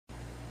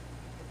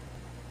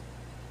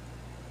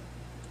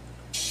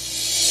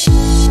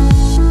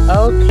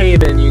Okay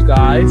then, you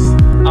guys.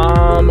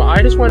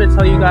 I just want to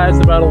tell you guys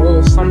about a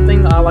little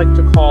something I like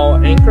to call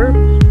Anchor.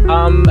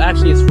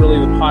 Actually, it's really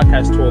the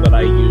podcast tool that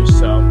I use,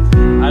 so,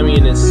 I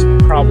mean, it's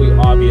probably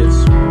obvious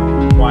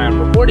why I'm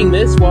recording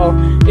this. Well,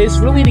 it's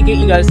really to get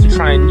you guys to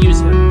try and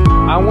use it.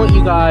 I want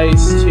you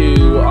guys to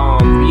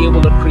be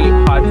able to create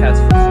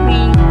podcasts for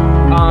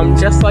free,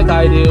 just like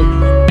I do.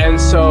 And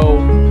so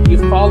you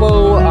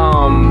follow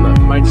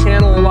my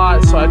channel a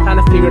lot, so I kind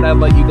of figured I'd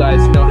let you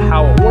guys know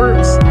how it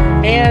works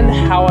and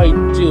how I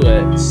do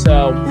it.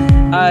 So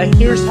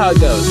here's how it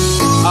goes.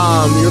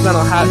 You're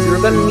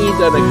gonna need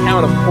an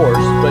account, of course,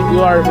 but you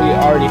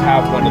already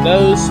have one of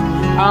those.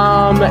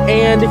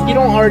 And if you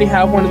don't already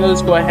have one of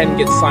those, go ahead and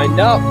get signed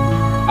up.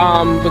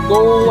 The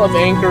goal of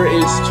Anchor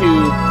is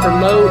to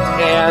promote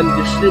and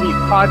distribute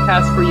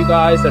podcasts for you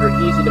guys that are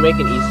easy to make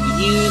and easy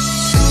to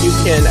use. You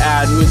can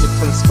add music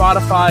from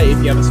Spotify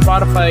if you have a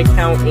Spotify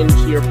account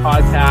into your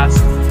podcast,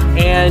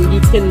 and you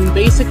can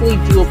basically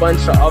do a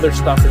bunch of other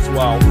stuff as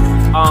well,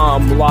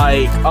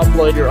 like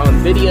upload your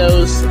own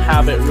videos,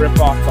 have it rip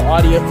off the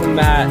audio from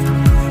that,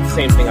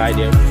 same thing I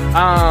do,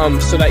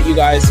 so that you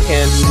guys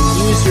can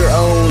use your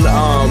own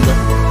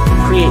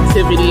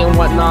creativity and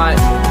whatnot.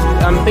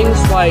 Things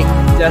like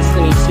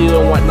Destiny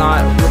 2 and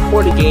whatnot,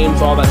 recorded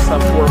games, all that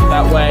stuff work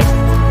that way.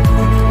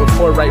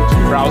 Record right to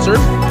the browser.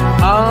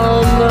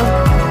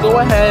 Go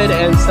ahead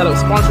and set up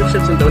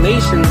sponsorships and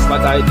donations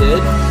like I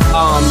did,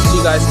 so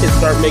you guys can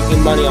start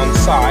making money on the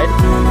side,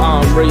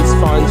 raise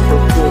funds for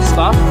cool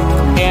stuff.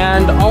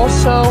 And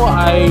also,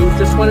 I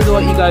just wanted to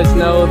let you guys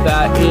know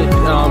that it,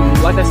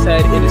 like I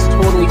said, it is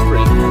totally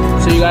free,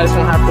 so you guys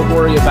don't have to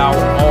worry about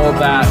all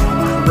that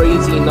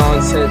crazy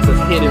nonsense of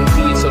hidden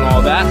fees and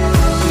all that.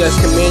 You guys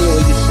can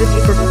manually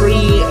distribute for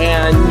free,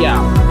 and yeah,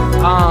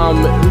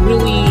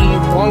 really,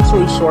 long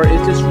story short,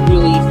 it's just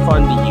really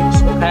fun to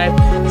use, okay?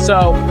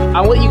 So,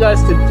 I want you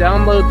guys to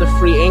download the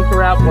free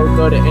Anchor app or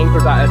go to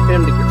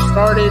anchor.fm to get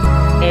started,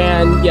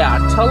 and yeah,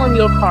 tell them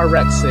Your Car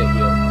Wreck sent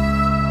you.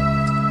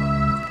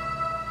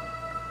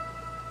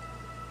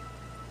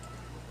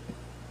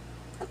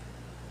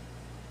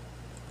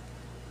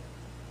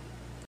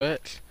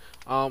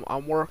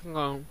 I'm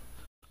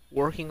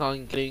working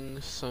on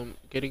getting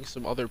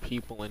some other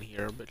people in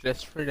here, but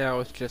just for now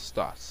it's just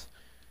us.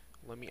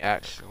 Let me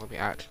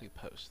actually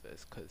post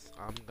this, cause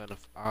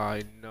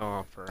I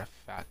know for a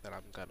fact that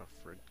I'm gonna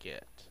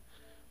forget.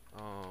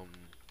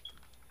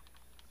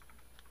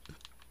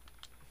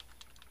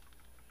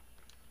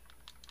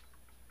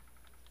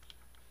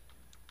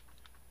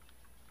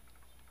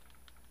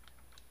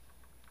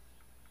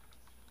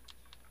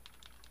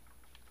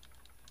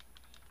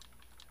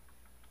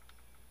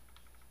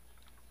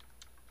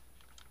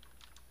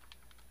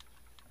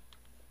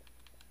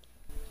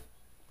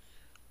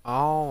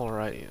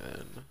 Alright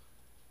then.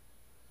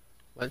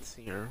 Let's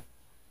see here.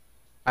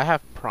 I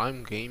have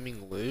Prime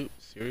Gaming loot?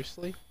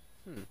 Seriously?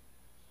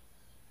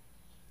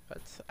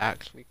 That's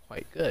actually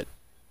quite good.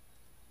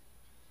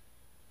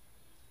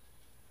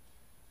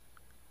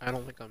 I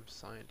don't think I'm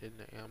signed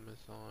into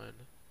Amazon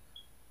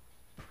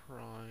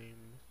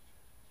Prime.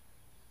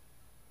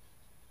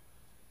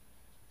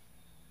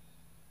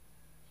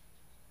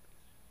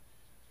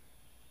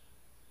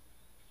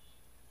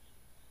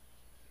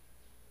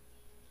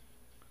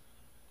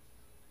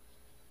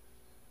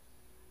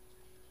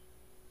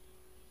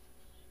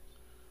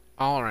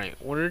 Alright,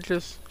 we're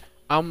just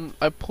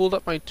I pulled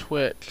up my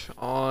Twitch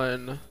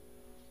on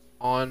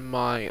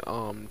my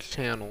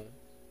channel.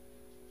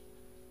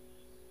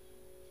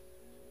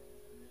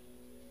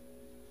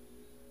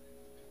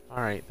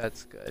 Alright,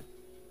 that's good.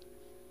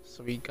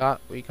 So we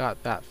got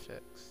that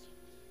fixed.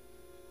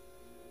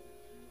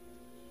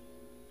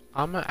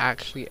 I'm gonna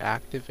actually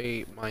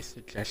activate my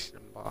suggestion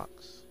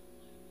box.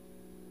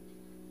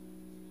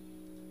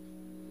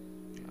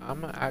 I'm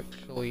gonna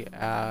actually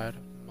add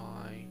my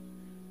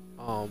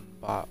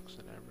box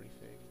and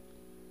everything.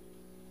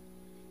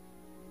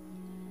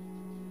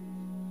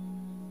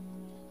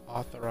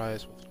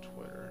 Authorize with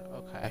Twitter.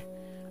 Okay.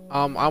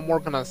 I'm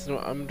working on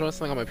I'm doing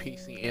something on my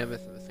PC and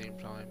this at the same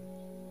time.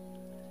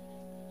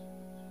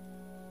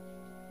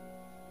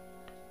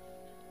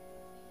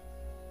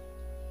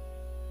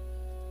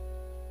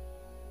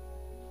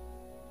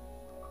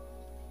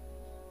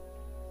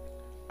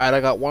 Alright,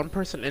 I got one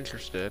person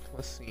interested.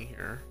 Let's see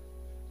here.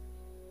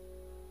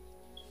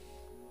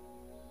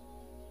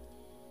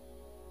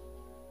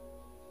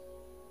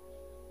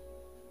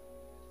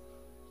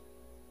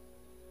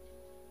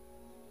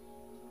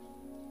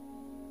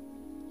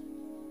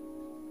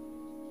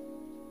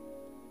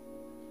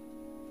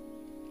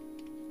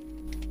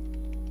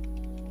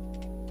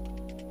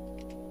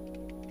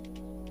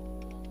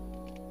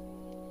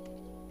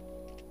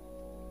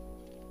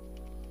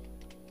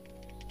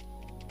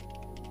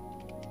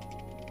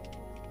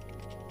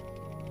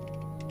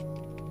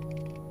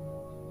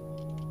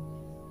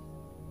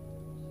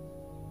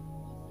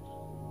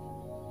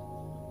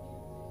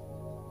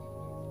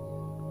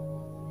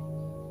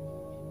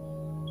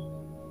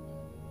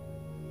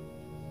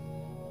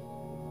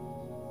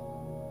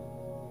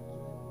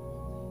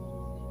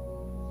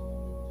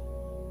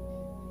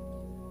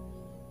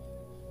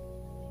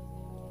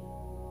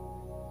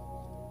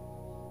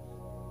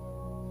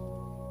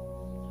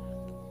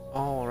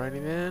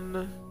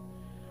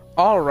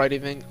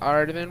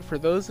 Alrighty then. For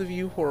those of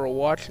you who are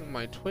watching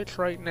my Twitch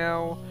right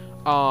now,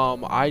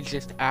 I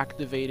just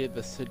activated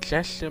the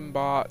suggestion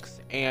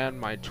box and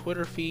my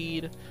Twitter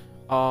feed.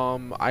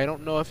 I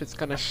don't know if it's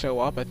gonna show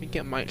up. I think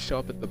it might show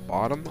up at the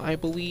bottom. I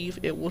believe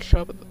it will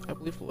show up at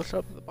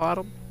the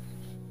bottom.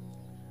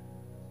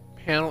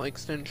 Panel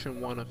extension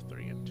 1 of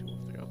 3 and 2 of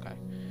 3. Okay.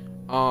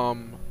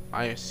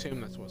 I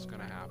assume that's what's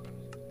gonna happen.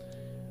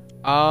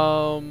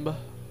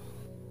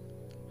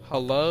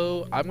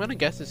 Hello? I'm gonna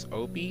guess it's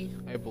Opie,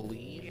 I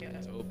believe. Yeah.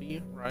 It's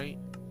Opie, right?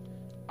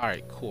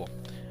 Alright, cool.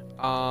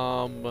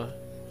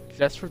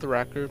 Just for the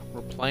record,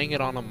 we're playing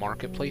it on a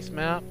marketplace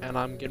map, and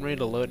I'm getting ready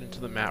to load into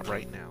the map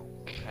right now.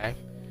 Okay?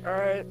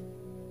 Alright.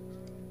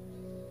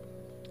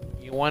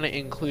 You want to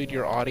include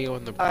your audio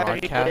in the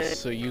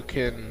broadcast so you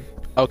can...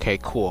 Okay,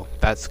 cool.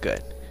 That's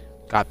good.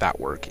 Got that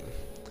working.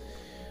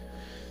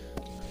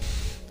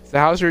 So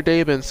how's your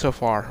day been so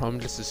far? I'm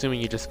just assuming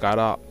you just got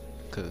up.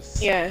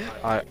 Cause yeah.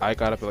 I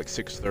got up at like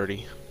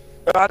 6:30.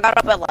 I got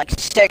up at like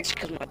 6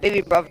 because my baby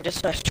brother just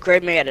started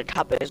screaming at the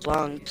top of his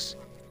lungs.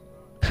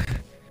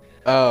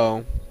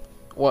 Oh.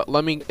 What,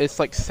 it's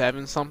like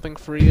 7 something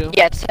for you?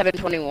 Yeah, it's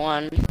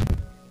 7:21.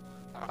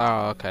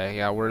 Oh, okay.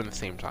 Yeah, we're in the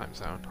same time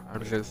zone.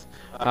 I'm just,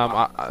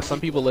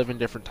 some people live in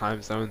different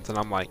time zones, and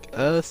I'm like,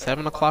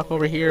 7 o'clock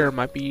over here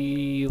might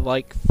be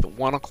like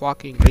 1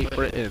 o'clock in Great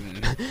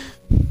Britain.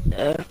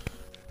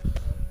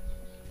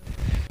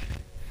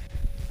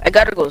 I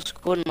gotta go to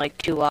school in like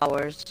 2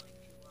 hours.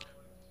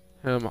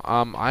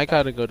 I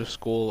gotta go to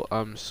school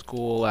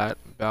at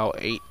about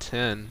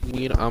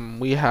 8:10.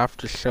 We have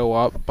to show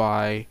up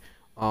by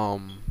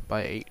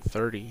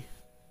 8:30.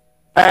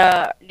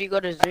 Do you go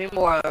to Zoom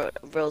or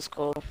real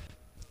school?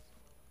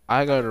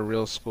 I go to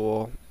real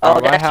school. Oh,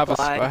 I that's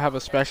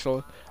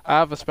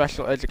have a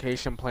special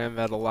education plan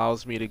that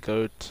allows me to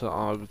go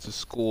to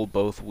school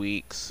both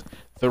weeks.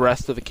 The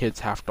rest of the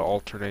kids have to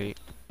alternate.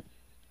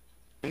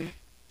 Yeah.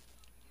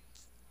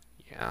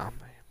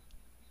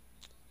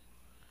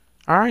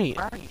 Alright,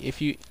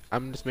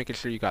 I'm just making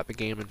sure you got the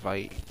game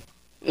invite.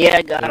 Yeah,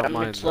 I got it.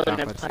 It's loading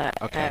in pack.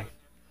 Okay.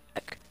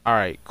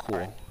 Alright,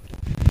 cool.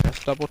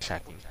 Just double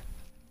checking.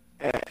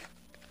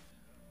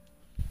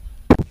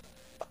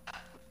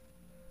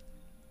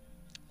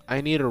 I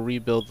need to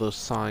rebuild those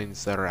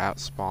signs that are at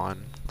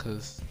spawn,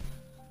 cause...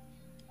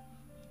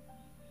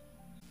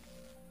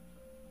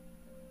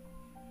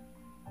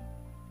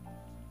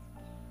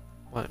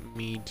 Let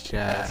me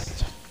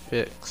just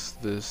fix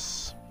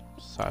this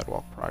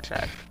sidewalk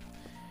project.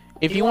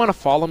 If you want to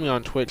follow me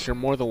on Twitch, you're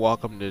more than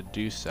welcome to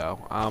do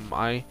so.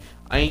 I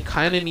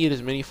kind of need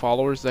as many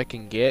followers as I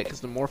can get, because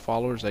the more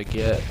followers I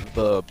get,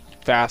 the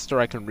faster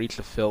I can reach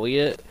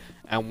affiliate.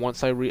 And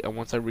once I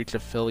reach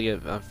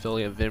affiliate,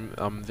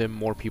 then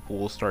more people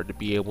will start to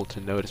be able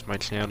to notice my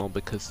channel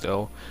because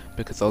I'll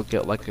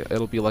get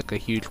it'll be like a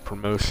huge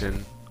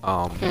promotion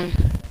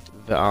that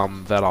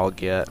I'll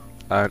get.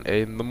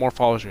 And the more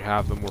followers you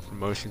have, the more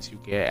promotions you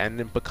get. And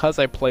then because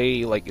I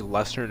play like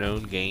lesser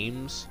known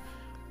games,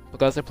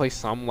 because I play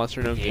some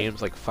lesser known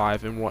games like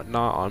 5 and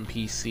whatnot on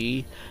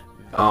PC,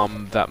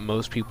 that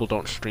most people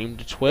don't stream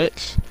to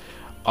Twitch,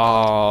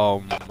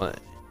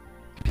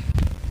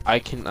 I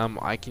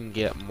can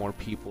get more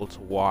people to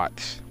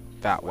watch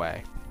that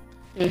way.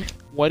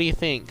 What do you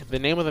think? The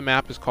name of the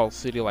map is called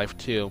City Life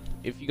 2.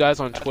 If you guys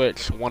on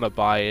Twitch want to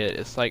buy it,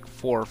 it's like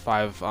 $4 or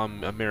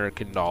 $5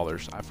 American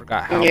dollars. I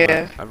forgot how much.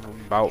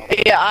 About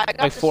I got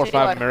like 4 or 5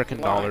 Life American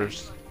 1.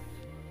 dollars.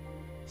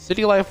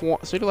 City Life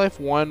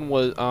 1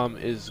 was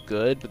is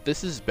good, but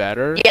this is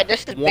better. Yeah,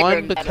 this is bigger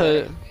and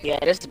better. Yeah,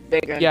 this is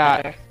bigger and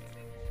better.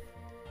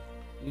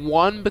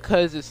 One,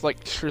 because it's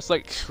like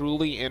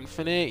truly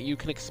infinite. You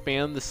can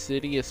expand the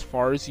city as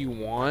far as you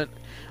want.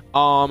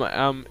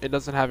 It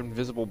doesn't have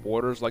invisible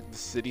borders like the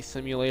City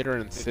Simulator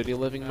and City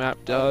Living map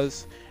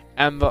does.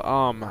 And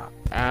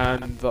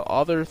the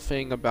other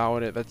thing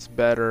about it that's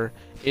better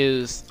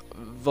is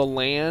the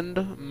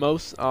land.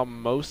 Most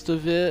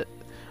of it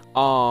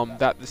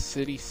that the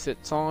city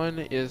sits on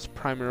is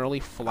primarily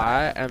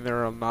flat, and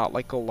there are not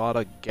like a lot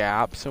of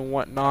gaps and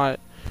whatnot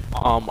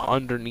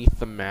underneath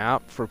the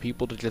map for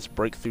people to just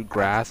break through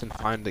grass and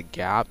find a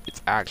gap.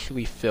 It's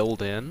actually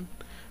filled in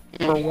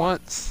for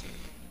once,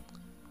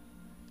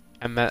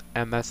 and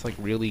that's like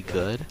really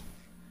good.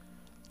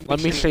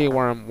 Let me show you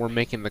where we're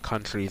making the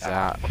countries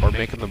at, or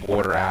making the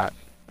border at.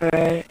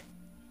 Alright.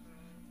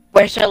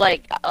 Wait, so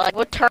like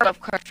what term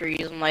of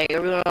countries? Like,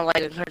 are we gonna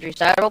like a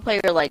countryside? We'll play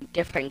your like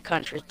different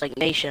countries, like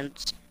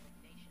nations.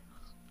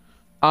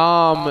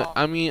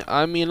 I mean,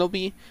 it'll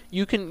be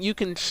you can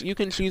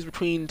choose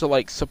between to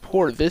like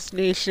support this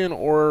nation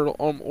or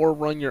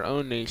run your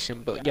own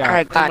nation. But yeah,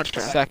 Alright, pretty much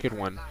the second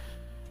one.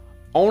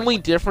 Only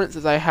difference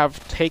is I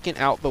have taken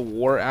out the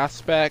war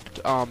aspect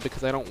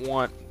because I don't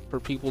want for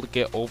people to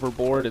get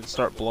overboard and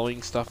start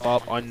blowing stuff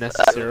up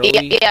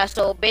unnecessarily. Yeah,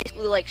 so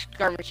basically like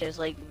skirmishes,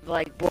 like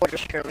border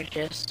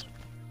skirmishes.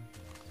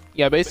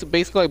 Yeah,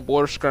 basically like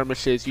border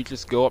skirmishes, you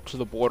just go up to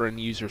the border and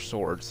use your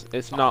swords.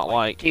 It's not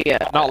like Yeah.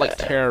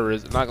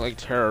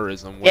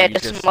 terrorism where Yeah, you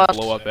just just small.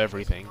 blow up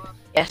everything.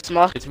 Yeah,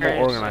 small. It's more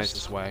organized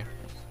this way.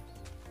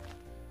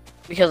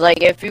 Because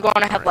like if you're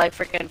gonna have Right.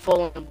 like freaking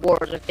full on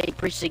boards, if they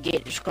breach the gate,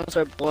 you're just gonna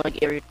start blowing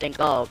everything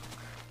up.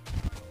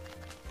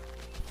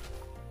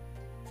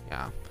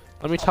 Yeah.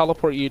 Let me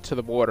teleport you to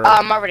the border.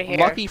 I'm already here.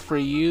 Lucky for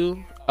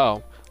you.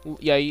 Oh,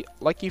 yeah.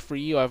 Lucky for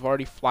you, I've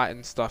already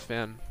flattened stuff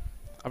in.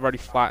 I've already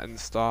flattened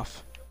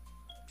stuff.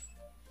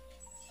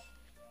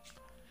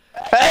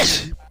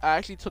 I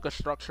actually took a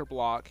structure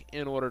block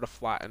in order to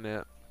flatten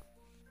it.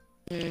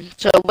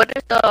 So what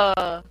is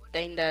the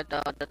thing that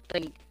the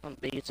thing I'm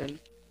using?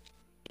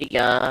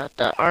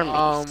 The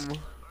armies.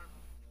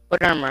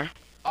 What armor?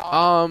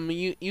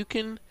 You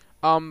can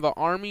the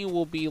army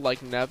will be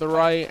like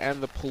netherite,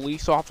 and the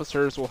police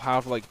officers will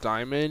have like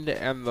diamond,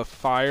 and the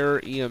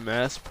fire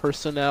EMS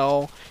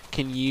personnel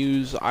can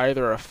use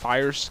either a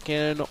fire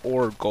skin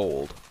or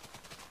gold.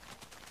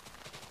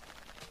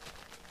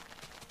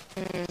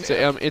 So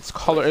it's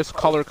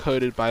color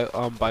coded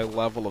by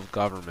level of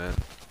government.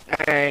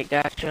 Alright,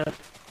 gotcha.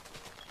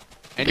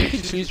 And you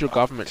can choose your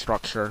government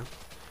structure.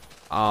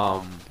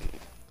 But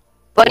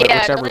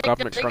yeah, Whichever the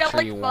government thing I structure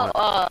like you about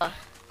want.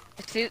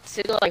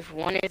 City Life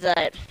 1 is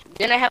that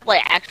then I have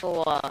like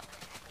actual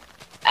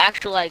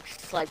like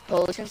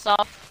police and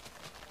stuff.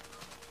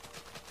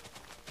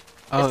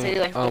 City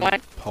Life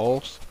 1.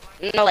 Pulse?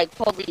 No, like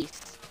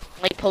police.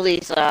 Like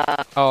police Oh,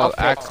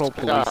 outfits actual and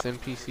police stuff.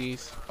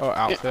 NPCs? Oh,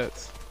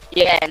 outfits.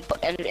 Yeah, and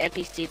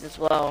NPCs as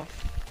well.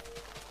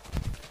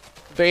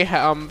 They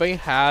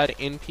had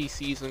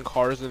NPCs and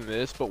cars in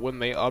this, but when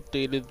they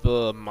updated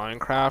the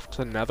Minecraft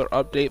to Nether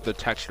update, the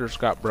textures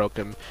got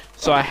broken.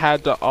 So I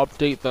had to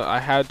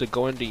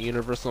go into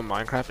Universal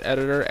Minecraft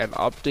Editor and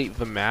update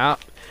the map.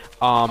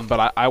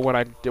 But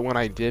when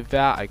I did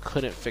that, I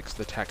couldn't fix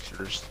the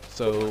textures,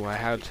 so I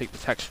had to take the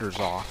textures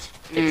off,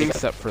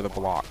 except for the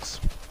blocks.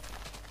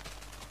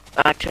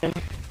 Gotcha.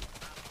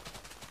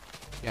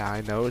 Yeah, I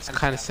know. It's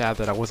kind of sad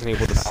that I wasn't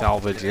able to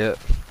salvage it,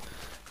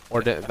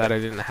 or that I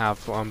didn't have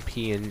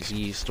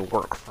PNGs to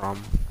work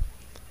from.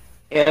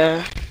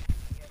 Yeah.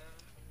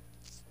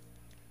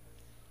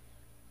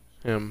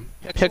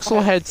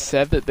 Pixelhead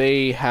said that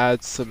they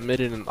had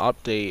submitted an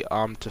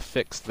update to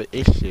fix the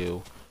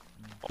issue,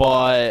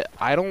 but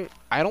I don't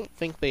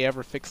think they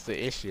ever fixed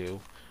the issue,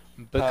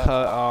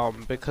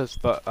 because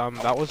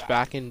that was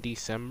back in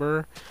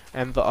December,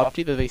 and the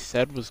update that they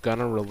said was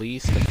gonna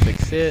release to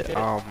fix it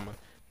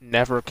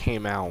never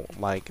came out.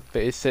 Like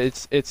it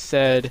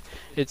said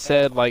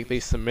like they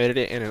submitted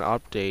it in an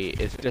update.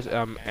 It's just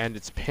and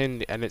it's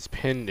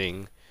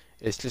pending.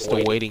 It's just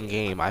a waiting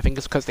game. I think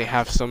it's because they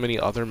have so many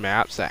other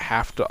maps that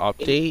have to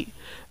update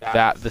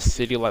that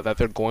that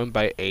they're going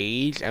by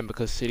age, and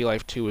because City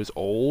Life 2 is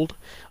old,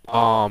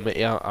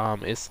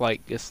 it's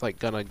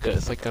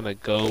gonna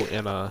go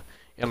in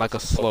like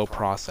a slow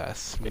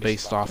process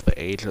based off the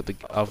age of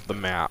the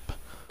map.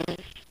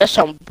 That's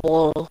some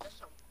bull.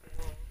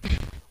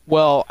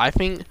 Well, I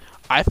think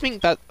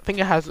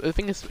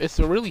it's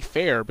really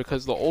fair,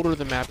 because the older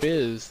the map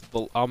is,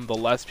 the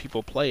less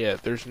people play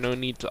it. There's no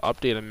need to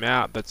update a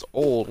map that's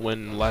old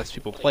when less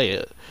people play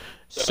it.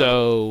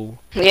 So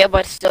Yeah,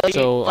 but still,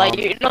 so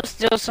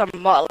still some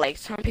like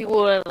some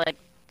people are like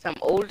some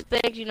older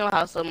things. You know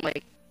how some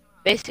like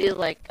basically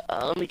like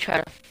let me try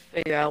to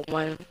figure out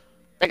one.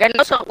 Like I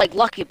know some like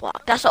Lucky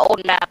Block. That's an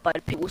old map,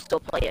 but people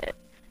still play it.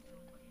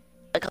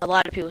 Like a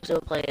lot of people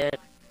still play it.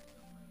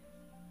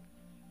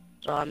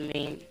 So I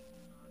mean,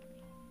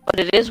 but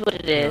it is what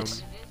it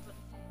is.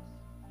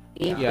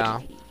 Yeah.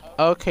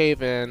 Okay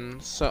then.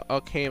 So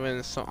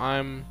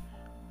I'm.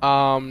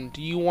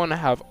 Do you want to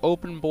have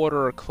open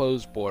border or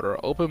closed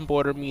border? Open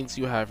border means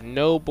you have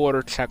no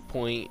border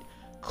checkpoint.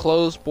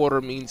 Closed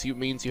border means you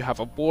have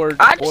a border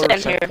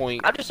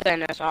checkpoint. I'm just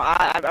saying this. So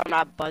I'm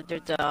not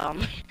bothered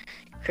to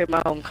create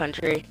my own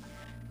country.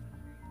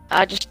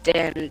 I just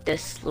stand in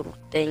this little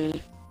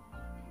thing.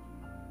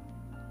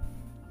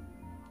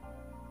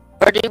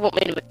 Or do you want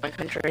me to make my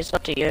country? It's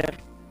up to you.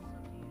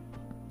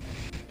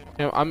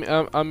 You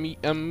know, I mean,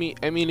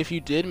 if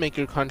you did make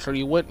your country,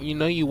 you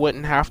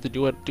wouldn't have to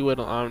do it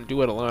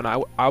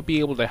alone. I'll be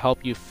able to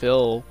help you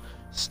fill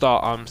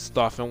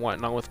stuff and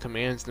whatnot with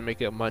commands to make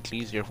it much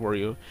easier for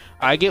you.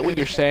 I get what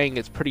you're saying.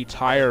 It's pretty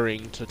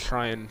tiring to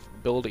try and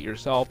build it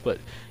yourself, but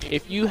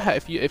if you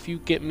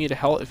get me to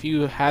help, if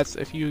you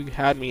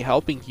had me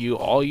helping you,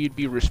 all you'd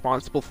be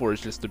responsible for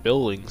is just the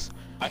buildings.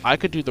 I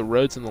could do the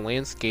roads and the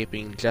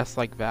landscaping just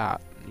like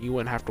that. You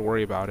wouldn't have to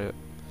worry about it.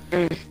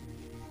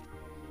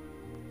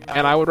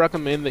 And I would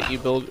recommend that you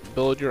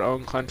build your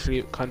own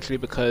country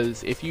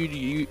because if you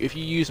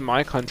use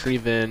my country,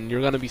 then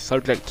you're gonna be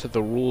subject to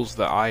the rules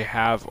that I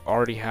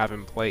already have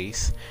in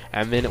place,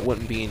 and then it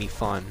wouldn't be any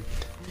fun.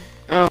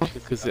 Oh.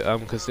 Because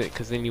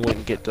then you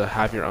wouldn't get to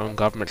have your own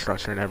government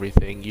structure and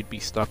everything. You'd be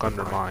stuck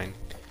under mine.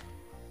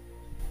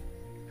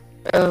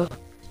 Oh.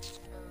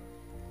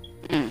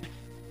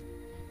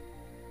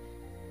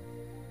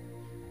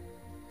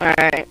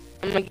 Alright.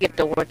 I'm gonna get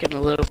to work in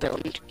a little bit.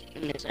 Let me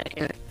give me a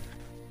second.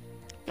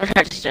 I'm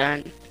trying to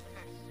start.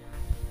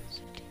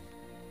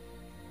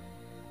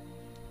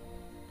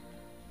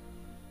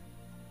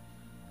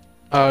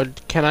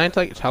 Can I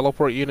like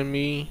teleport you to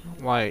me,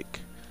 like,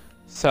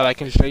 so that I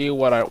can show you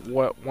what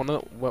one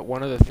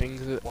of the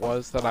things it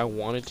was that I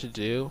wanted to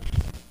do?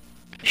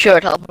 Sure,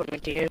 teleport me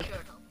to you.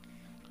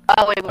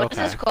 Oh wait, what is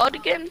Okay. this called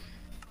again?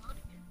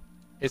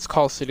 It's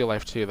called City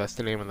Life 2. That's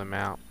the name of the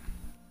map.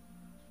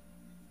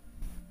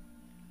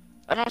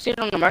 I don't see it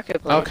on the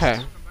marketplace.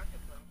 Okay.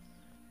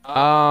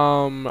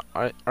 Are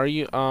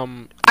you I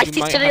you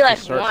see might City have Life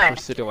to search 1.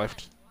 for City Life.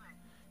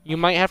 You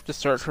might have to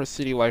search for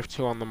City Life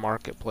 2 on the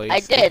marketplace I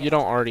if did. you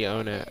don't already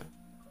own it.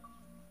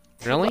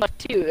 Really?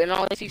 2, and I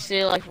only see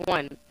City Life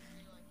 1.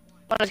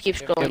 I'll just keep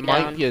scrolling It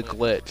might down. be a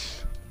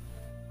glitch.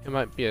 It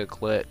might be a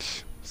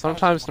glitch.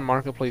 Sometimes the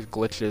marketplace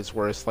glitches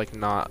where it's like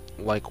not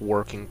like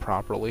working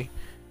properly.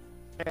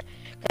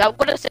 I'm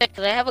gonna say,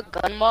 cause I have a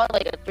gun mod,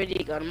 like a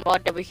 3D gun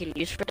mod that we can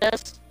use for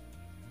this.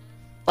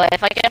 But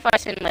if I can't find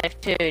City Life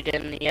 2,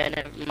 then yeah,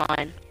 never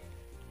mind.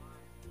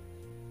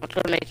 I'm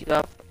gonna make you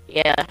up.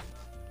 Yeah,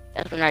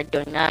 that's when I'm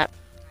doing that.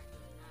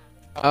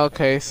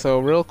 Okay, so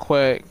real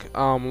quick,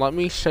 let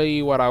me show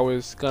you what I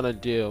was gonna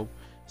do.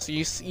 So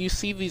you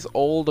see these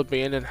old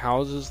abandoned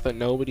houses that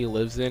nobody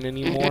lives in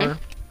anymore?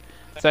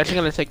 It's actually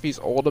gonna take these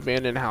old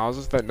abandoned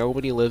houses that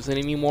nobody lives in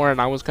anymore, and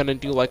I was gonna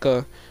do like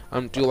a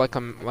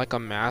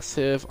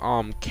massive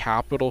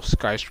capital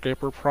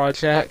skyscraper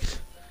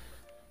project.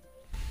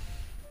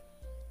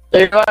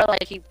 They're gonna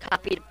like keep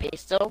copy and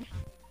paste them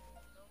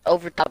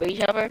over top of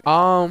each other.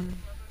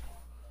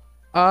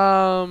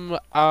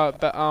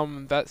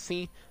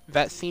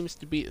 That seems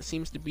to be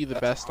the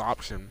best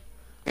option.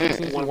 It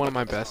seems to be one of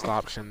my best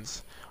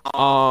options.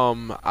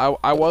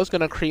 I was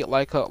gonna create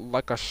like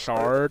a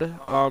shard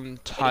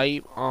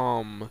type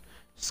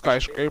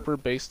skyscraper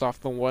based off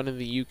the one in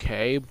the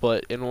UK,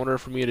 but in order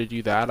for me to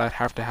do that, I'd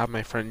have to have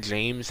my friend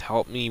James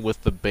help me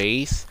with the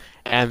base,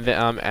 and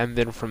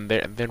then from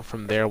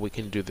there we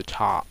can do the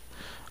top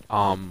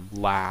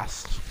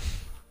last,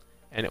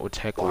 and it would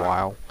take a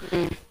while.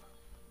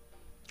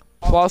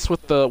 Plus,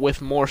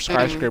 with more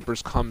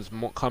skyscrapers comes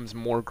more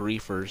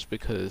griefers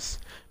because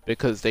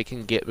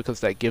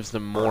that gives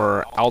them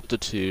more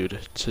altitude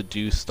to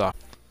do stuff.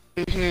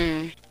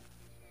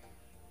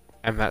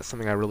 And that's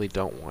something I really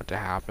don't want to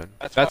happen.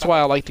 That's why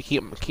I like to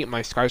keep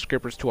my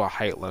skyscrapers to a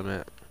height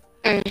limit.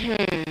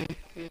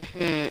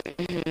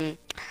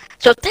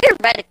 So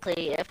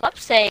theoretically, if I'm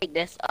saying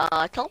this,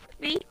 tell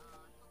me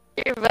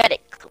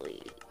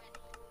theoretically.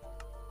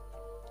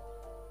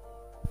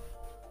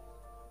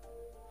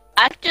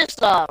 I just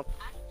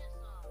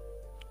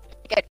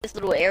get this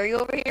little area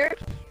over here.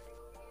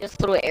 This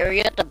little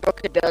area, the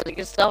broken building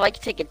and stuff. I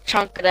can take a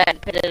chunk of that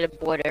and put it in a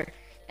border,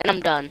 and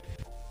I'm done.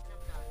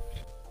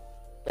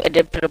 I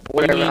did put a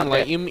border around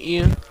it. You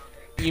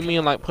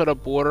mean like put a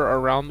border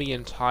around the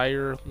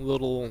entire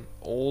little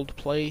old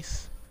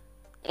place?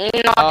 No,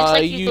 just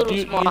like these little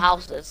small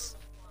houses.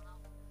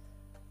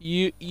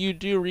 You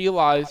do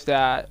realize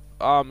that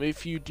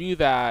if you do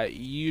that,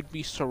 your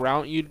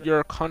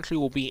country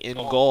will be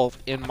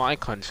engulfed in my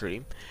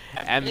country,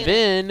 and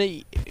then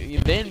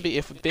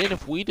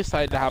if we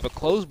decide to have a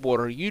closed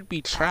border, you'd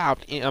be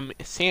trapped in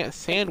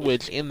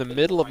sandwiched in the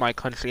middle of my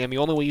country, and the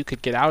only way you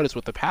could get out is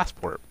with a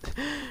passport,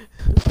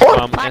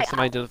 and some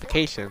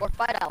identification. Or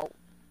fight out.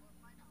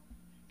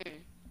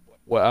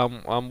 Well,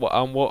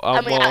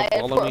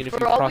 if you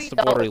cross the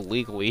border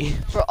illegally.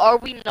 For all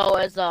we know,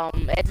 it's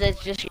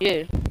just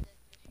you.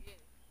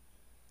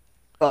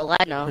 Well,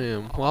 I know.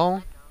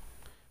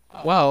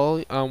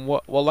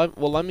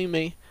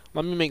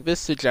 Let me make this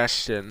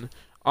suggestion.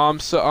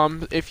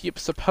 If you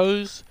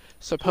suppose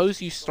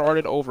you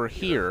started over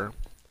here,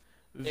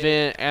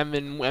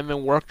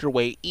 then worked your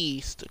way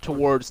east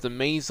towards the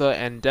mesa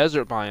and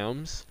desert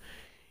biomes,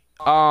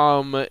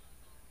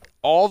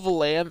 all the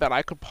land that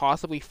I could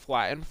possibly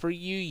flatten for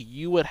you,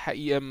 you would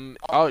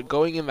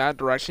going in that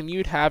direction,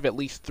 you'd have at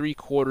least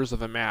 3/4 of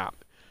the map.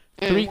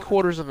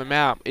 3/4 of the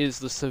map is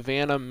the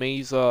savanna,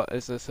 mesa,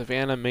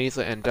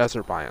 and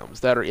desert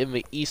biomes that are in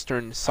the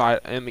eastern side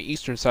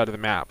of the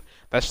map.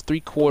 That's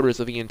 3/4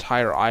 of the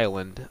entire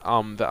island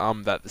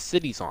that the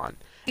city's on.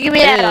 Give me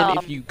that,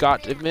 if you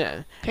got to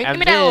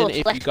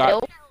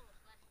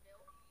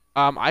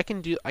I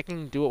can do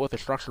it with a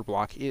structure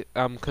block.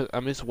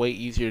 It's way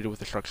easier to do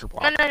with a structure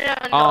block. No.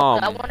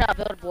 I want to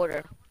build a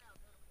border.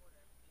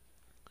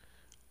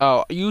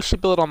 Oh, you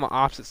should build on the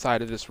opposite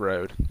side of this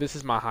road. This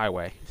is my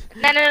highway.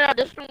 No.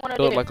 This one I want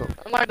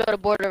to build a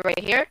border right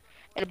here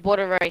and a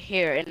border right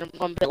here, and I'm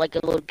going to build like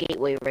a little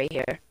gateway right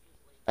here,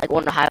 like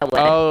on the highway.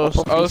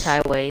 Both these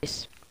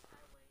highways.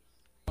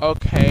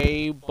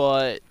 Okay,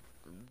 but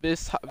I'd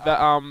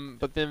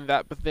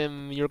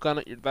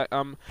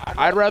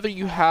rather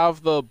you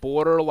have the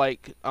border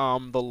like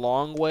the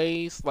long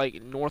ways,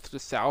 like north to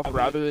south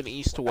rather than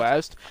east to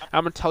west.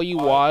 I'm gonna tell you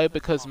why,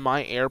 because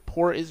my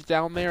airport is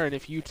down there, and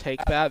if you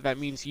take that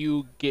means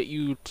you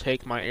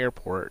take my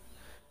airport.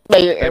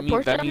 Wait, your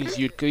airport? That means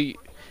you'd go.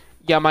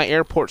 Yeah, my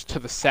airport's to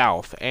the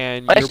south,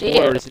 and I your see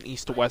border it. is an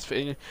east to west,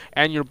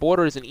 and your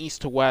border is an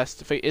east to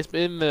west. It's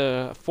in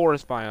the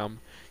forest biome.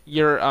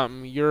 Your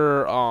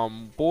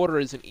border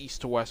is an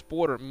east to west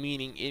border,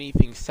 meaning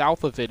anything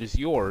south of it is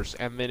yours.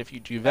 And then if you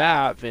do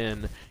that,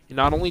 then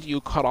not only do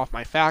you cut off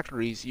my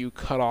factories, you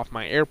cut off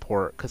my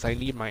airport because I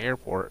need my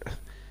airport.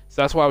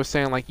 So that's why I was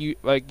saying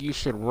you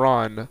should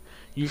run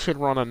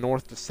a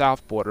north to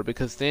south border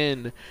because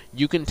then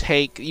you can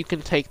take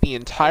the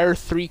entire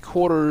three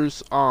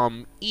quarters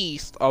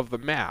east of the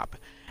map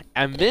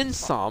and then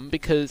some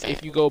because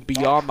if you go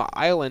beyond the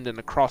island and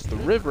across the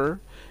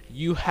river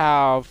you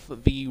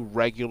have the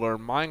regular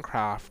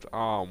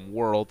Minecraft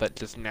world that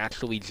just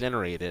naturally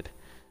generated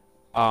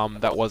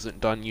that wasn't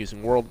done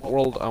using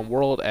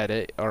world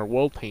edit or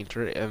world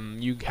painter,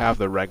 and you have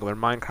the regular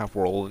Minecraft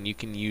world, and you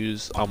can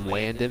use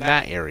land in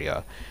that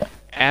area,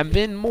 and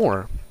then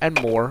more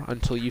and more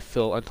until you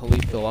fill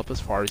up as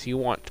far as you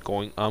want,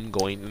 going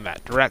in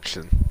that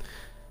direction.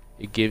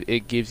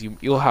 It gives you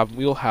you'll have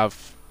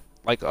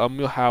like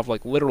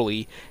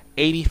literally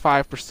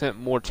 85%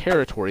 more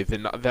territory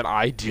than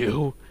I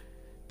do.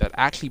 That'd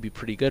actually be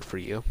pretty good for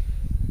you.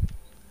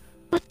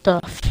 What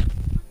the?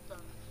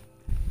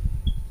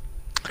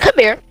 Come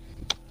here.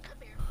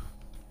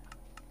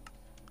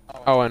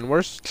 Oh, and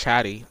where's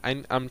Chatty?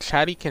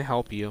 Chatty can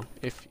help you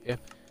if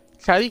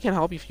Chatty can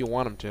help you if you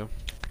want him to.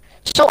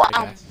 So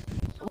I guess.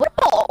 what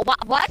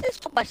about why is there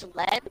so much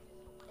lead?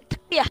 It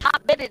took me a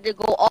hot minute to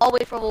go all the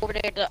way from over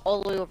there to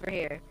all the way over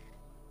here.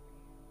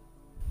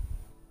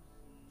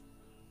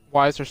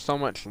 Why is there so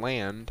much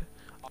land?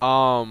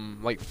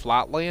 Like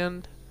flat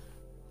land?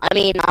 I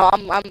mean,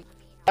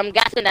 I'm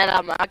guessing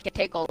that I can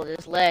take all of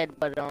this lead,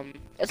 but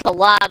it's a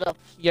lot of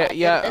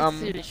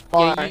it's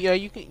far.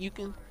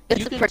 This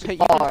is pretty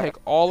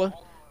far.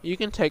 You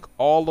can take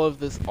all of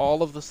this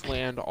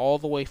land all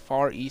the way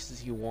far east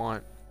as you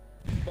want.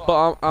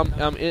 But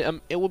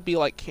it would be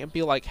like can't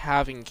be like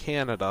having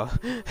Canada.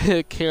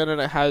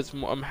 Canada has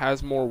over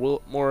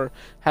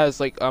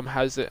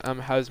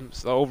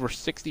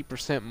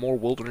 60% more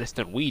wilderness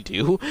than we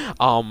do.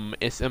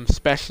 It's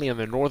especially in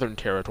the northern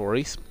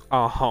territories.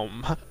 But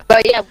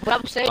yeah, what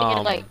I'm saying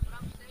is like,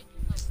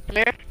 come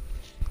here.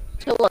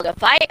 So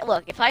if I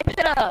put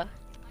a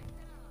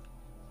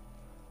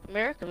come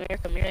here.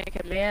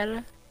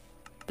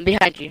 I'm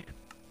behind you.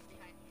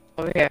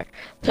 Over here.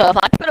 So if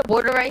I put a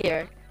border right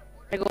here,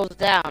 it goes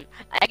down.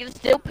 I can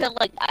still put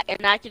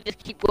and I can just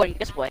keep going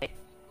this way.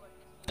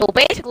 So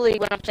basically,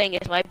 what I'm saying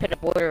is, if I put a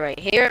border right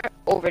here,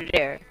 over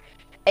there,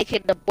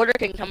 the border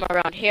can come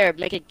around here,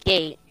 make a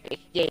gate,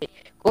 go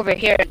over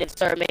here, and then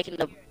start making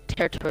the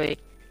territory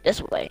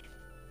this way.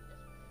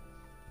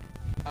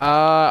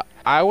 I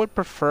would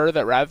prefer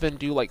that rather than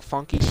do like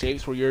funky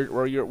shapes where you're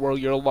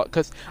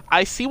because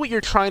I see what you're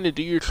trying to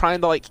do. You're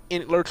trying to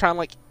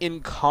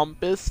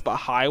encompass the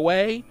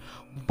highway,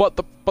 but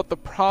the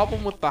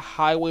problem with the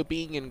highway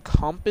being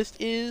encompassed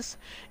is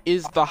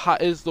that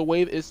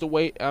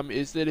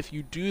if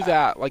you do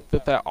that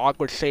that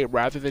awkward shape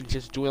rather than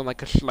just doing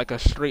like a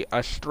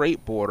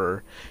straight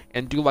border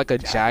and do like a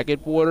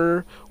jagged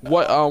border,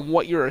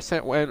 what you're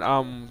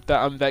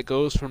that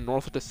goes from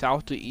north to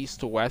south to east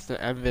to west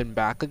and then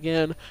back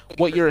again.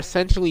 What you're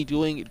essentially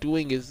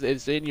doing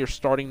is then you're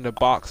starting to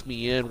box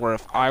me in where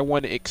if I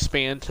want to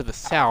expand to the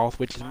south,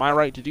 which is my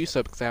right to do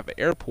so because I have an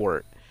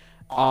airport,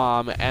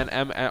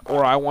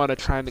 or I want to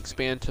try and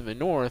expand to the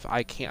north,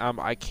 I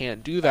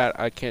can't do that.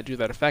 I can't do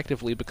that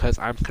effectively because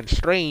I'm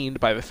constrained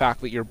by the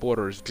fact that your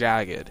border is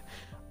jagged.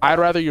 I'd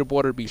rather your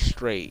border be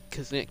straight,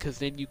 because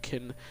then you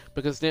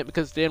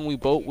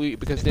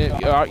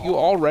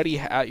already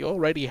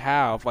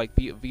have like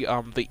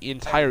the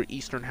entire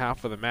eastern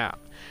half of the map,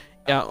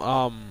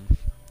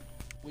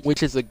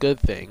 which is a good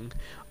thing.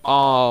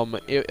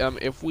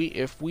 If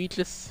we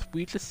just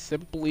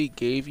simply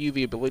gave you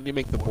the ability to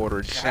make the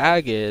border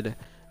jagged,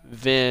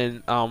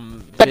 then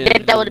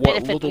that would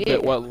benefit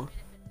you.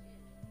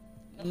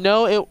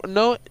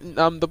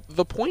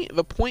 The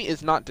point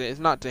is not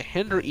to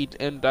hinder each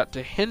other.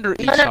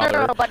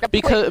 No, but the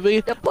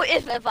point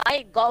is, if I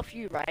engulf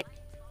you, right?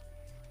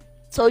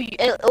 So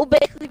it'll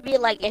basically be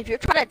like, if you're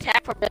trying to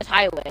attack from this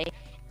highway,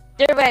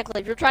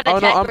 theoretically, if you're trying to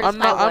attack from this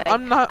highway,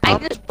 I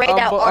can just bring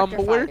out archer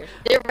fighters.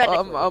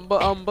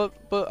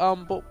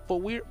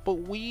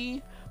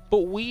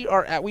 But we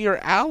are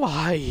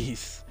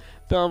allies.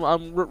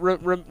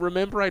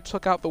 Remember I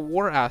took out the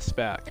war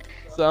aspect.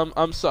 So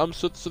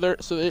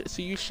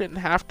you shouldn't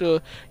have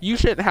to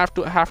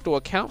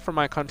account for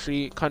my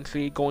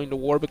country going to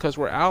war because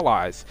we're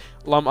allies.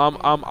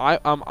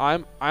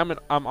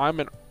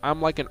 I'm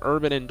like an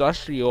urban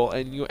industrial,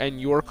 and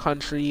your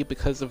country,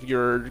 because of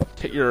your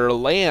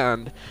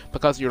land,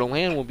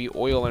 will be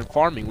oil and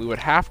farming. We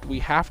have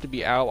to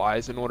be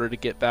allies in order to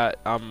get that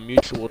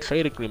mutual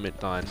trade agreement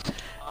done.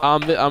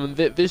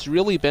 This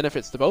really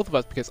benefits the both of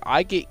us because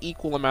I get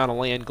equal amount of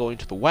land going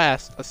to the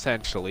west,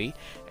 essentially,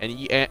 and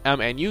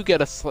you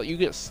get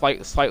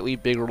slightly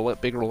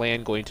bigger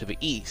land going to the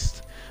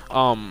east.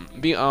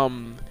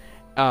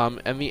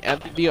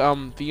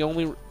 The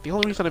only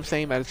reason I'm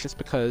saying that is just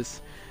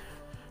because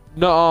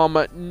no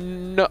matter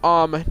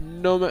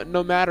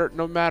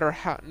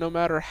how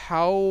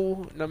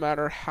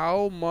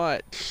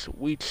much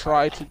we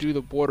try to do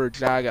the border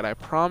jagged, I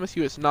promise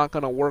you it's not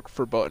gonna work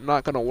for both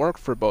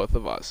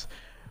of us.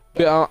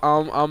 Because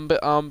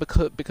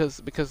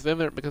then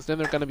there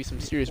are gonna be some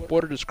serious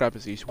border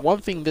discrepancies. One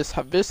thing,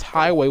 this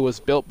highway was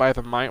built by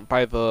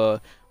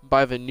the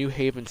New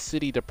Haven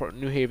City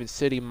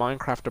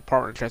Minecraft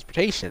Department of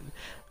Transportation.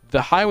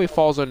 The highway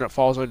falls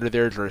under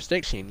their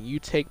jurisdiction. You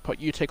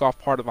take off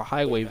part of the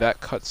highway that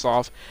cuts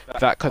off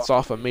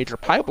a major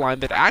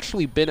pipeline that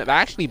actually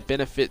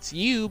benefits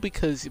you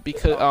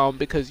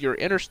because your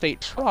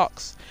interstate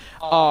trucks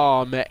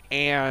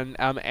and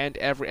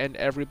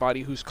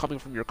everybody who's coming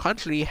from your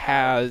country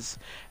has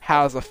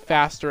a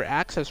faster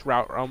access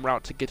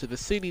route to get to the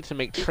city to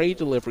make trade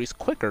deliveries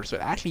quicker. So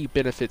it actually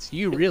benefits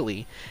you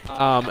really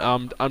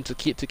to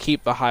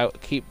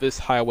keep this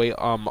highway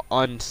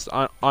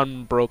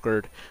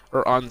unbrokered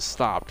or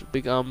unstopped.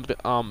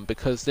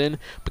 Because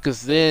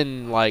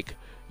then like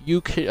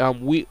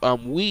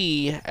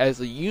we as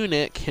a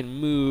unit can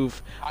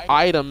move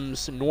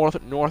items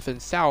north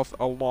and south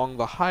along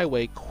the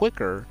highway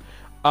quicker,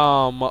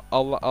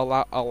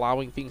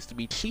 allowing things to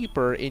be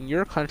cheaper in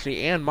your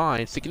country and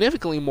mine,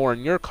 significantly more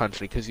in your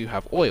country because you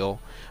have oil,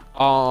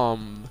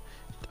 to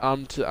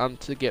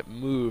get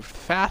moved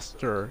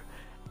faster,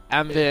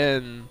 and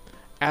then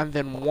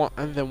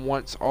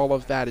once all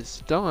of that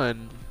is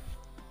done,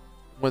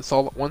 once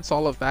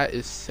all of that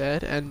is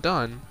said and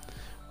done,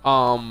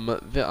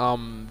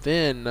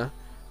 then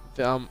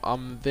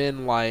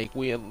like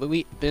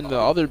then the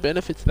other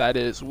benefits, that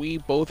is, we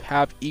both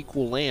have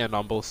equal land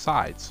on both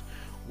sides.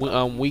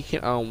 We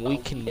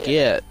can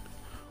get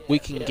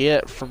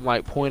from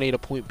like point A to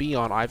point B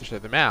on either side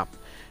of the map.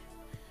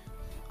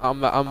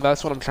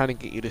 That's what I'm trying to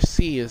get you to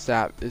see, is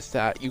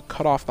that you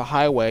cut off the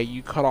highway,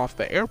 you cut off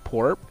the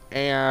airport,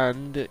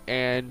 and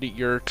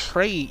your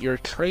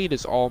trade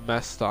is all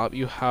messed up.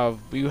 You have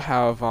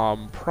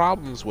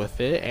problems with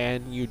it,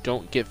 and you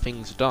don't get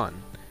things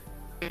done.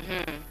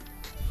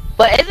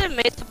 But isn't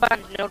Mesa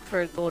Biome known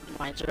for gold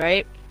mines,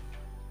 right?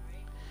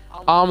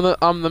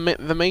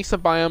 The Mesa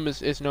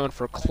biome is known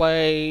for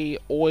clay,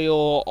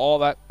 oil, all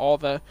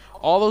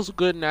those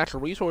good natural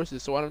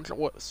resources.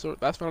 So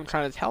that's what I'm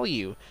trying to tell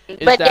you. Is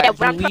But that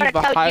yeah, you leave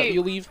the high,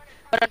 you leave.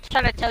 what I'm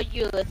trying to tell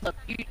you is, look,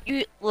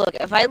 you look.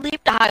 If I leave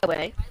the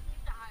highway,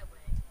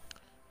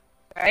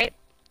 right?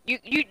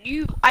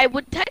 I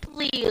would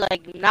technically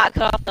like not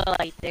cut off the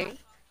light thing.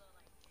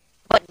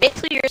 But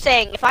basically, you're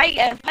saying if I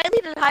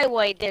leave the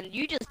highway, then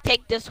you just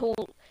take this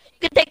whole. You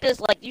can take this,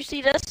 like, you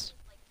see this?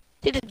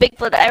 See this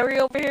Bigfoot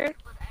area over here?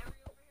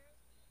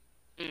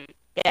 Yeah.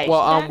 You see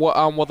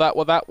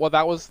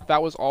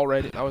That was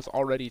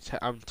already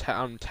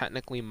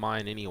technically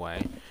mine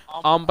anyway.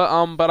 But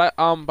I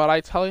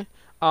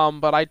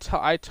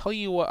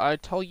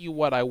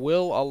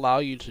will allow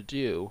you to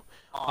do.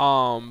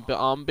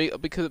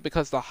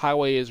 Because the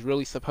highway is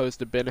really supposed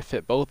to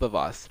benefit both of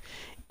us.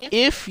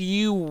 If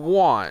you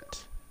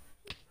want,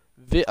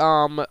 this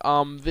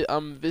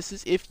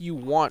is if you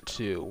want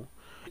to.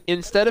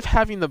 Instead of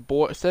having the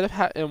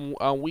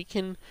we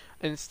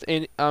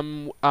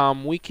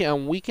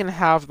can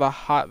have the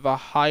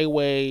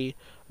highway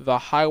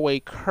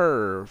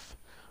curve,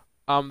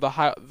 the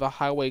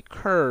highway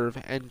curve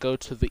and go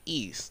to the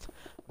east.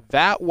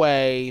 That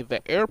way,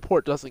 the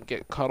airport doesn't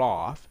get cut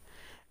off,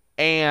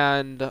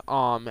 and then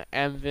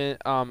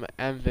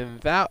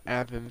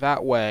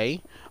that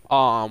way,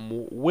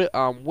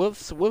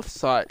 with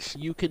such,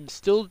 you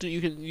still do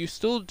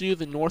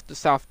the north to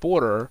south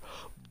border.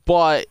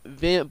 But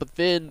then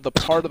the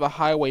part of the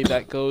highway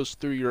that goes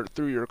through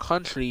your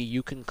country,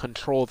 you can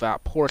control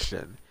that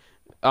portion.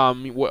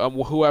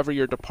 Whoever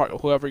your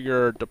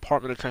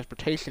Department of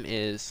Transportation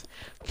is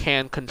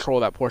can control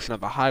that portion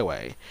of the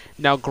highway.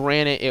 Now,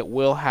 granted, it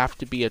will have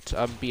to be a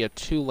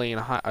 2-lane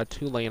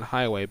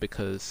highway,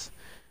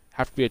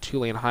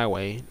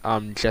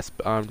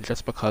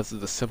 just because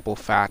of the simple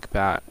fact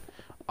that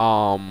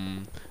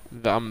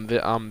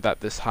that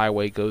this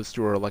highway goes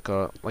through like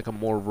a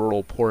more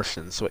rural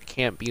portion, so it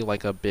can't be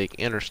like a big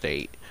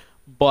interstate.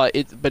 But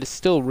it's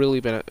still really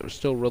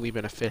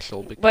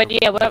beneficial. But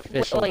yeah,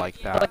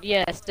 Like that. But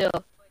yeah, still.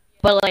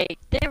 But like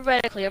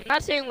theoretically, I'm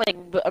not saying like.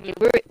 I mean,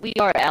 we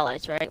are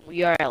allies, right?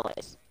 We are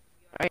allies,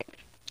 right?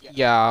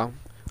 Yeah.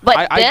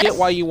 But I get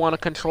why you want to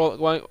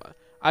control.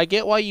 I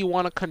get why you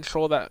want to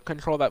control that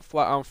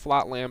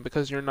flat land,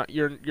 because you're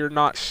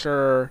not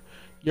sure.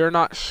 You're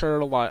not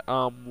sure like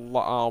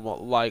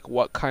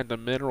what kind of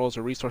minerals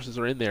or resources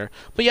are in there.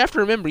 But you have to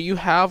remember, you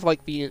have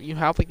like the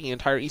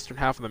entire eastern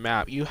half of the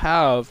map. You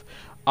have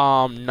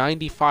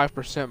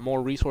 95%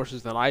 more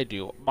resources than I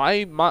do.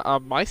 My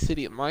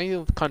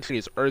country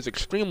is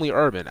extremely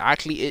urban.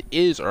 Actually, it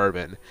is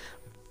urban.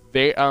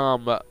 The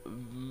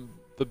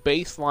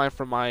baseline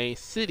for my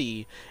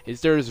city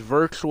is there's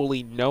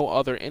virtually no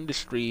other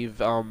industry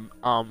than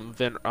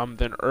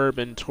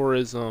urban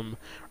tourism,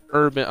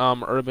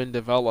 urban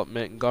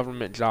development,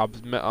 government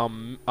jobs,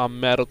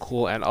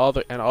 medical and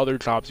other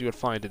jobs you would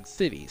find in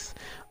cities.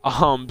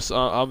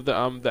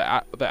 The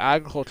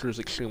agriculture is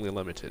extremely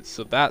limited.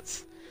 So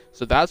that's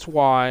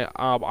why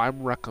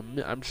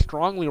I'm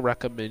strongly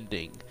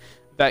recommending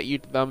that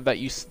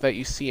you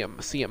see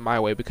it my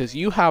way, because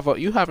you have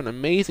an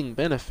amazing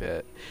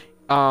benefit,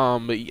 a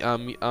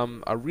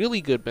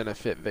really good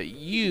benefit that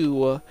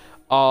you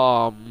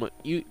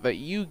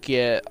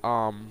get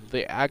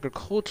the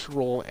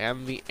agricultural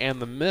and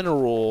the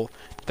mineral,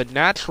 the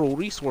natural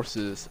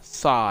resources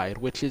side,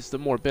 which is the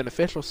more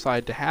beneficial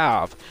side to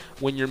have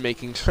when you're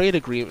making trade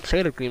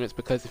agreements,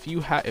 because if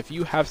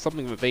you have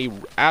something that they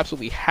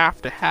absolutely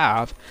have to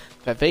have,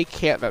 that they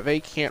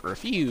can't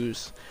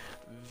refuse,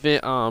 then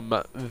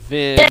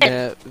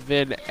then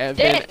then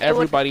then It would.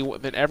 everybody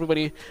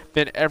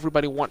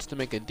wants to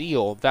make a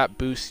deal that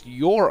boosts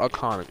your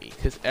economy,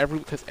 because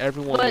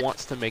everyone But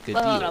wants to make a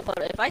but hold deal. up, hold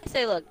up. If I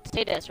say, look,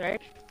 say this, right?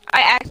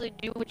 I actually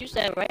do what you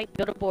said, right?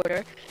 Build a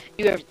border,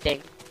 do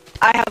everything.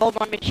 I have all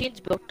my machines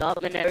built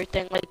up and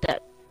everything like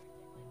that.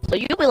 So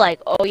you'll be like,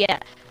 oh yeah.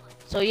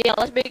 So yeah,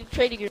 let's make a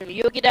trade agreement.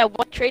 You'll get that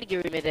one trade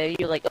agreement, and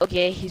you're like,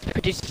 okay, he's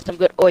producing some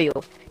good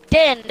oil.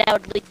 Then that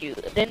would lead you.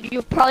 Then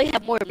you probably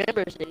have more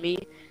members than me.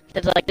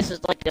 That's like this is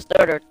like the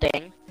starter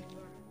thing.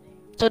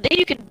 So then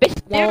you can Well,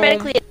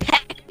 theoretically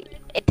attack me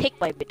and take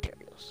my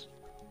materials.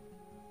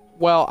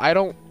 Well, I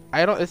don't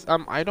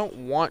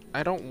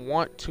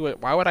want to.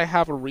 Why would I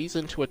have a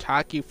reason to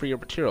attack you for your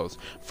materials?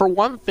 For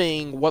one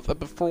thing,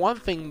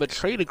 the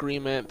trade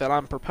agreement that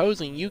I'm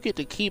proposing, you get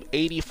to keep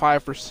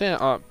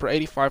 85%. For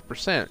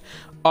 85%.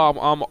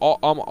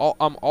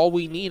 All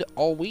we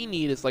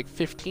need is like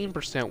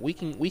 15%.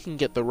 We can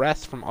get the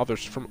rest from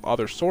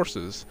other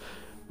sources.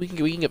 We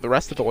can get the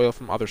rest of the oil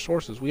from other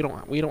sources. We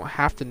don't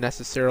have to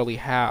necessarily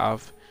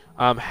have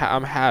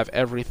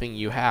everything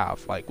you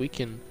have. Like we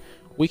can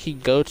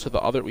go to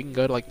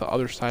like the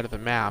other side of the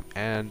map,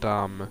 and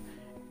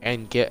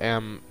That's get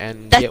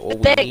the what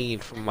we thing.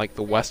 need from like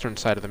the western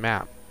side of the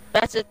map.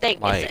 That's the thing.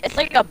 It's Like,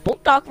 like a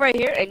boat dock right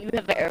here, and you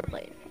have an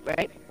airplane,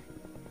 right?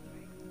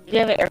 You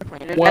have an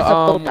airplane, and well, that's a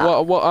boat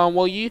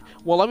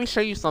dock. let me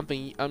show you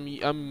something.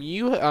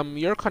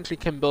 Your country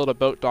can build a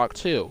boat dock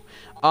too.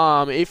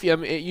 If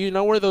you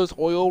know where those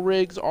oil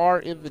rigs are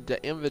in the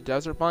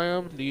desert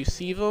biome, do you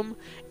see them?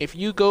 If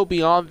you go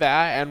beyond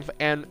that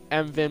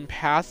and then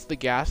past the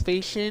gas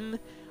station,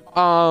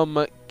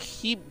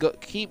 keep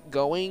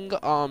going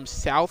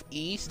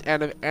southeast,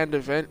 and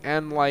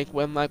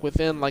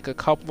within like a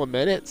couple of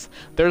minutes,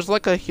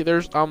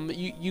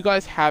 you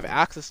guys have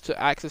access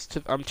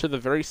to the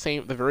very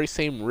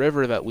same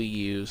river that we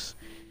use.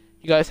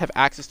 You guys have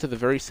access to the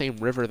very same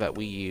river that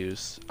we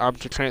use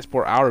to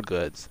transport our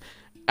goods.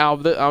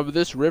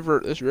 This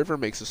river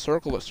makes a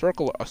circle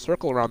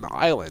around the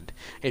island.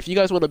 If you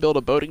guys want to build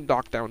a boating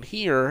dock down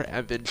here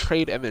and then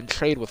trade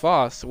with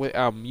us,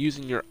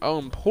 using your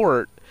own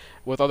port,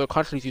 with other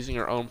countries using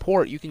your own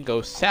port, you can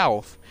go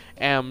south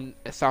and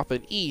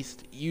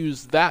east.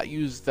 Use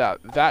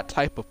that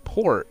type of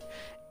port,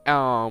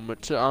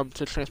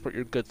 to transport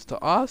your goods to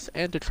us,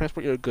 and to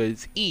transport your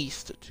goods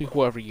east to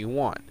whoever you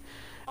want.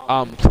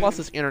 Plus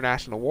it's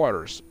international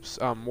waters.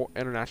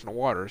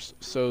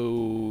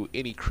 So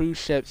any cruise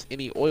ships,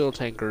 any oil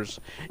tankers,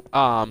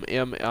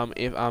 if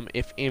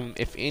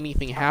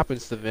anything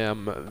happens to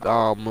them,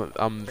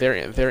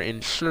 they're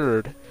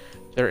insured.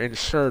 They're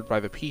insured by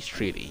the peace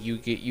treaty. You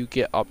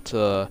get up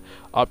to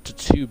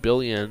 2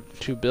 billion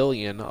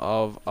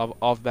of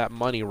that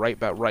money right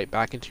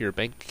back into your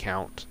bank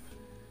account.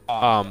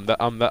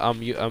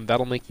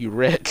 That'll make you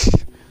rich.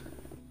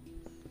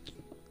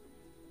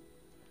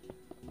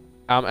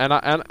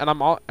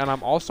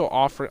 I'm also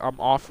offering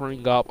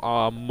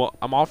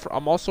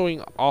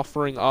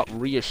up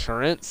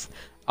reassurance,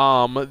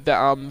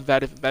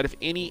 that if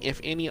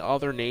any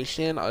other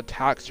nation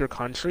attacks your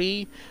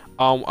country,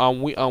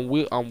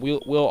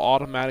 we'll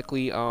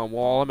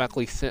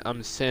automatically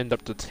send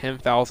up to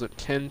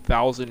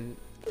 10,000,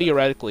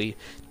 theoretically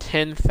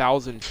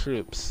 10,000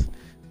 troops,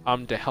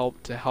 to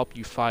help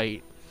you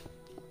fight.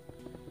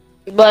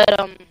 But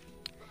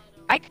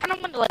I kind of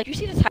want to like you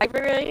see this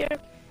highway right here.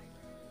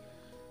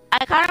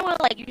 I kind of want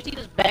to like you see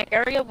this back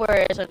area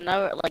where it's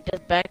another like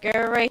this back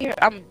area right here.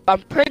 I'm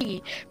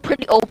pretty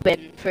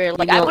open for You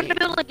like I know, want to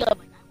build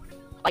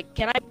like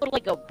can I put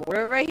like a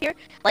border right here?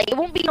 Like it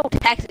won't be no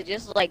taxes,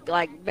 just like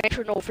make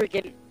sure no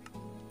freaking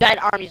bad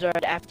armies are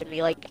after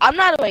me. Like I'm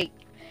not wait,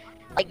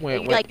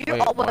 wait, like you're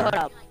wait, all wait, hold what?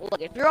 up. Look,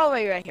 if you're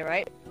already right here,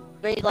 right?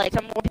 Maybe like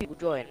some more people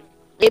join.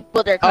 They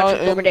put their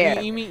countries over You,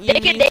 there. you mean They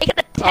you can mean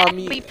attack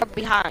you, me from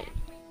behind.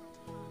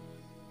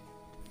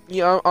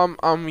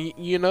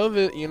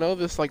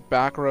 this like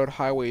back road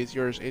highway is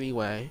yours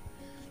anyway,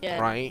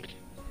 Yeah. right?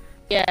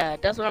 Yeah,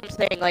 that's what I'm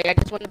saying. Like, I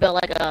just want to build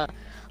like a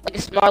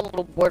small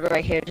little border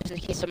right here, just in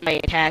case somebody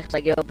attacks.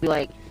 Like, it'll be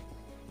like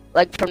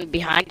from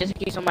behind, just in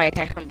case somebody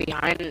attacks from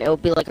behind, and it'll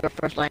be like our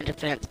first line of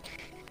defense,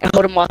 and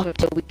hold them off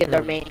until we get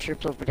our Hmm. main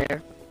troops over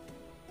there.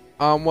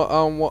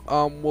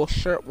 Well,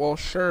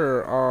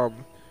 sure.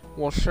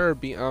 Well, sure.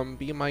 Be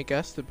my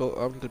guest to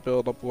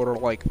build a border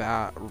like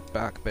that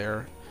back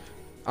there.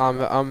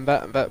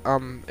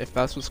 If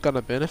that's what's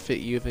gonna benefit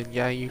you, then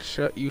yeah, you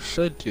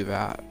should do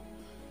that.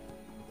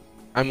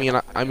 I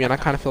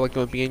kind of feel like it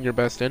would be in your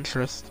best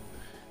interest.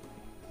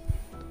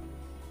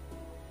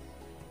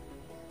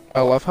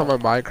 I love how my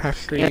Minecraft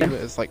stream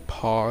is like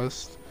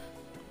paused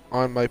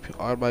on my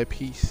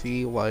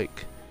PC,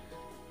 like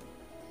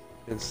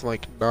it's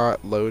like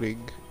not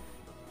loading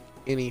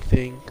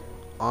anything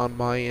on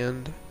my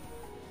end.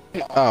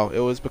 Oh, it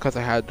was because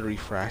I had to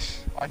refresh.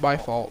 My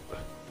fault.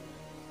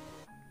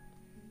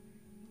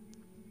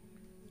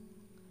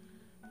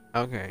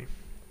 Okay.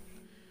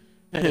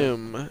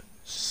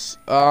 So,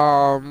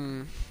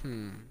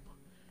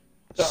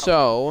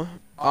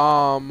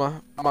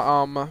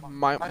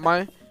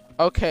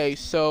 okay,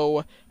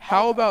 so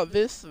how about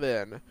this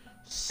then?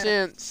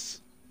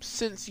 Since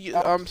you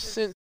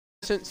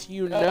since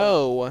you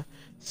know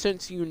that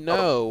since you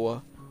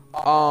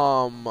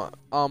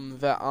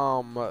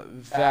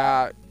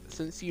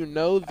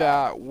know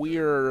that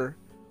we're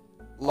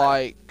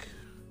like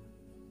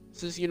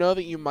since you know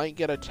that you might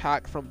get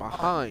attacked from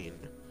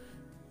behind,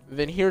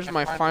 then here's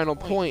my final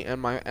point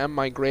and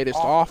my greatest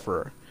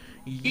offer.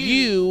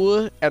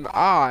 You and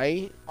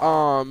I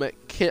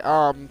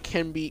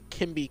can be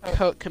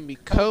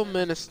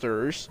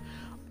co-ministers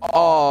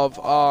of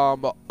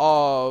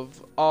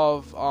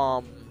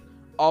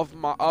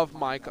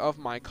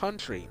my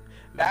country.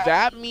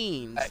 That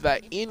means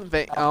that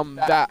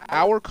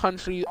our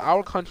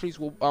countries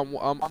will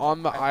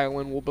on the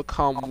island will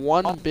become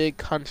one big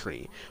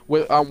country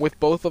with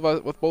both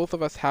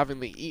of us having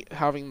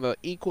the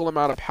equal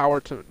amount of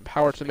power to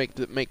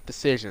make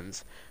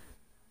decisions.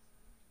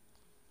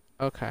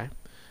 Okay.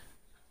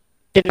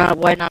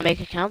 Why not make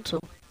a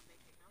council?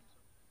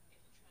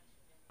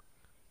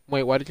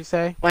 Wait, what did you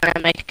say? Why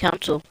not make a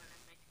council?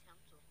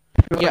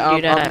 Yeah,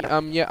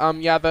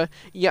 the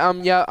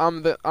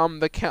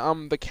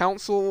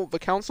council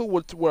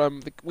would,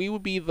 we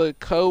would be the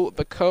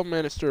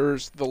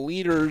co-ministers, the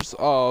leaders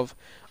of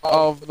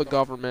the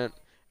government.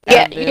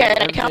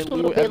 The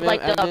council would be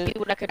like the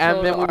people that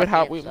control the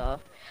army and stuff.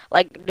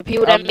 Like the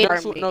people that make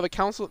army. No, the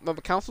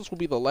councils will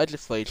be the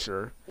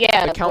legislature.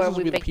 Yeah, the councils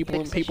will be the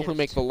people who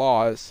make the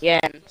laws. Yeah.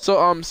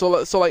 So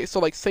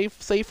say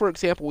for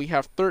example, we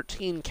have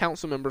 13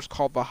 council members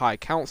called the High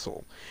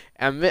Council,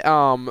 and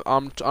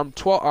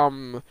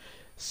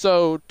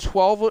so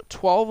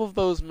 12 of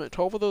those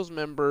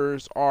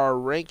members are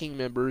ranking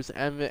members,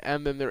 and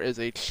then there is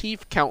a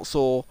chief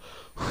council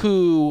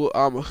who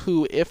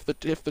if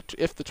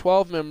the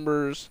 12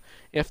 members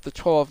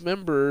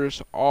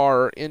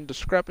are in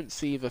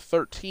discrepancy, the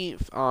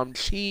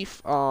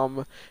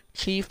 13th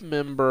chief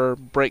member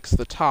breaks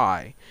the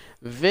tie.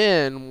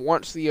 Then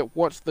once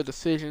the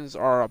decisions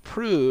are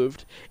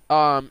approved,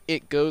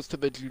 it goes to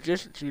the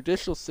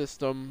judicial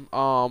system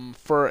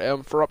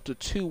for up to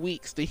 2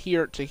 weeks to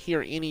hear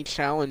any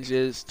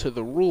challenges to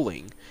the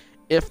ruling.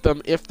 If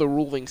the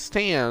ruling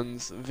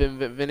stands,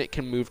 then it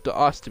can move to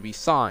us to be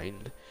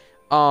signed.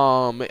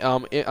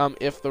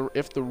 If the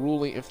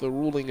ruling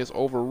is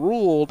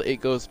overruled,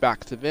 it goes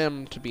back to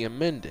them to be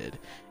amended.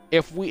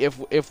 If we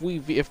veto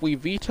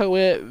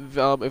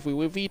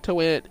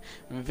it,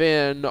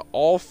 then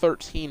all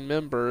 13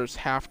 members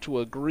have to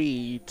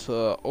agree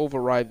to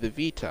override the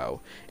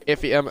veto.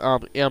 If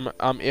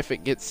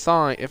it gets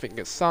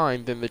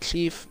signed, then the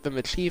chief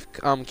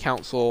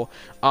council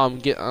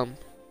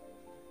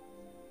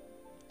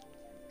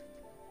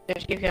The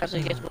chief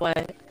council gets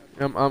what?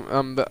 Then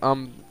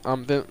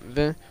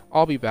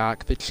I'll be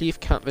back. The chief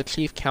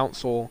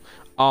council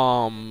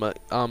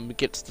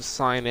gets to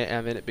sign it,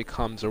 and then it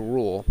becomes a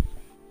rule.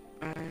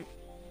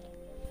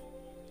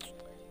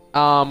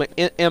 In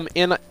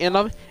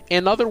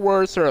other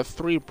words, there are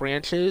 3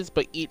 branches,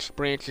 but each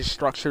branch is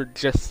structured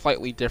just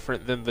slightly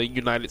different than the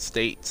United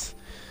States.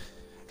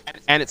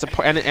 And it's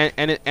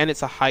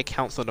a high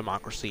council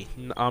democracy,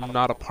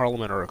 not a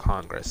parliament or a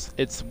congress.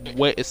 It's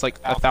like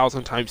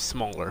 1,000 times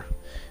smaller.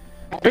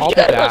 I'll be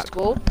back.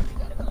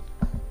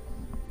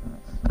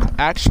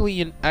 Actually,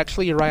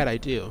 you're right. I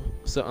do.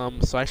 So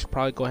I should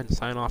probably go ahead and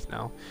sign off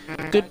now.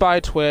 Goodbye,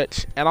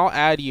 Twitch, and I'll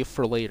add you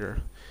for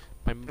later.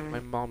 My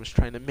mom is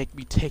trying to make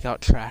me take out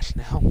trash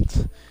now.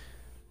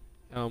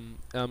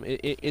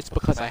 It's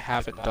because I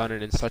haven't done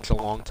it in such a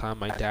long time.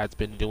 My dad's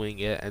been doing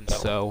it, and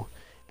so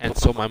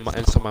my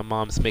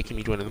mom's making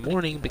me do it in the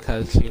morning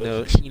because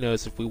she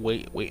knows if we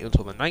wait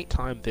until the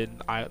nighttime,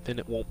 then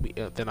it won't be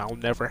then I'll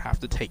never have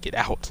to take it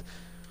out.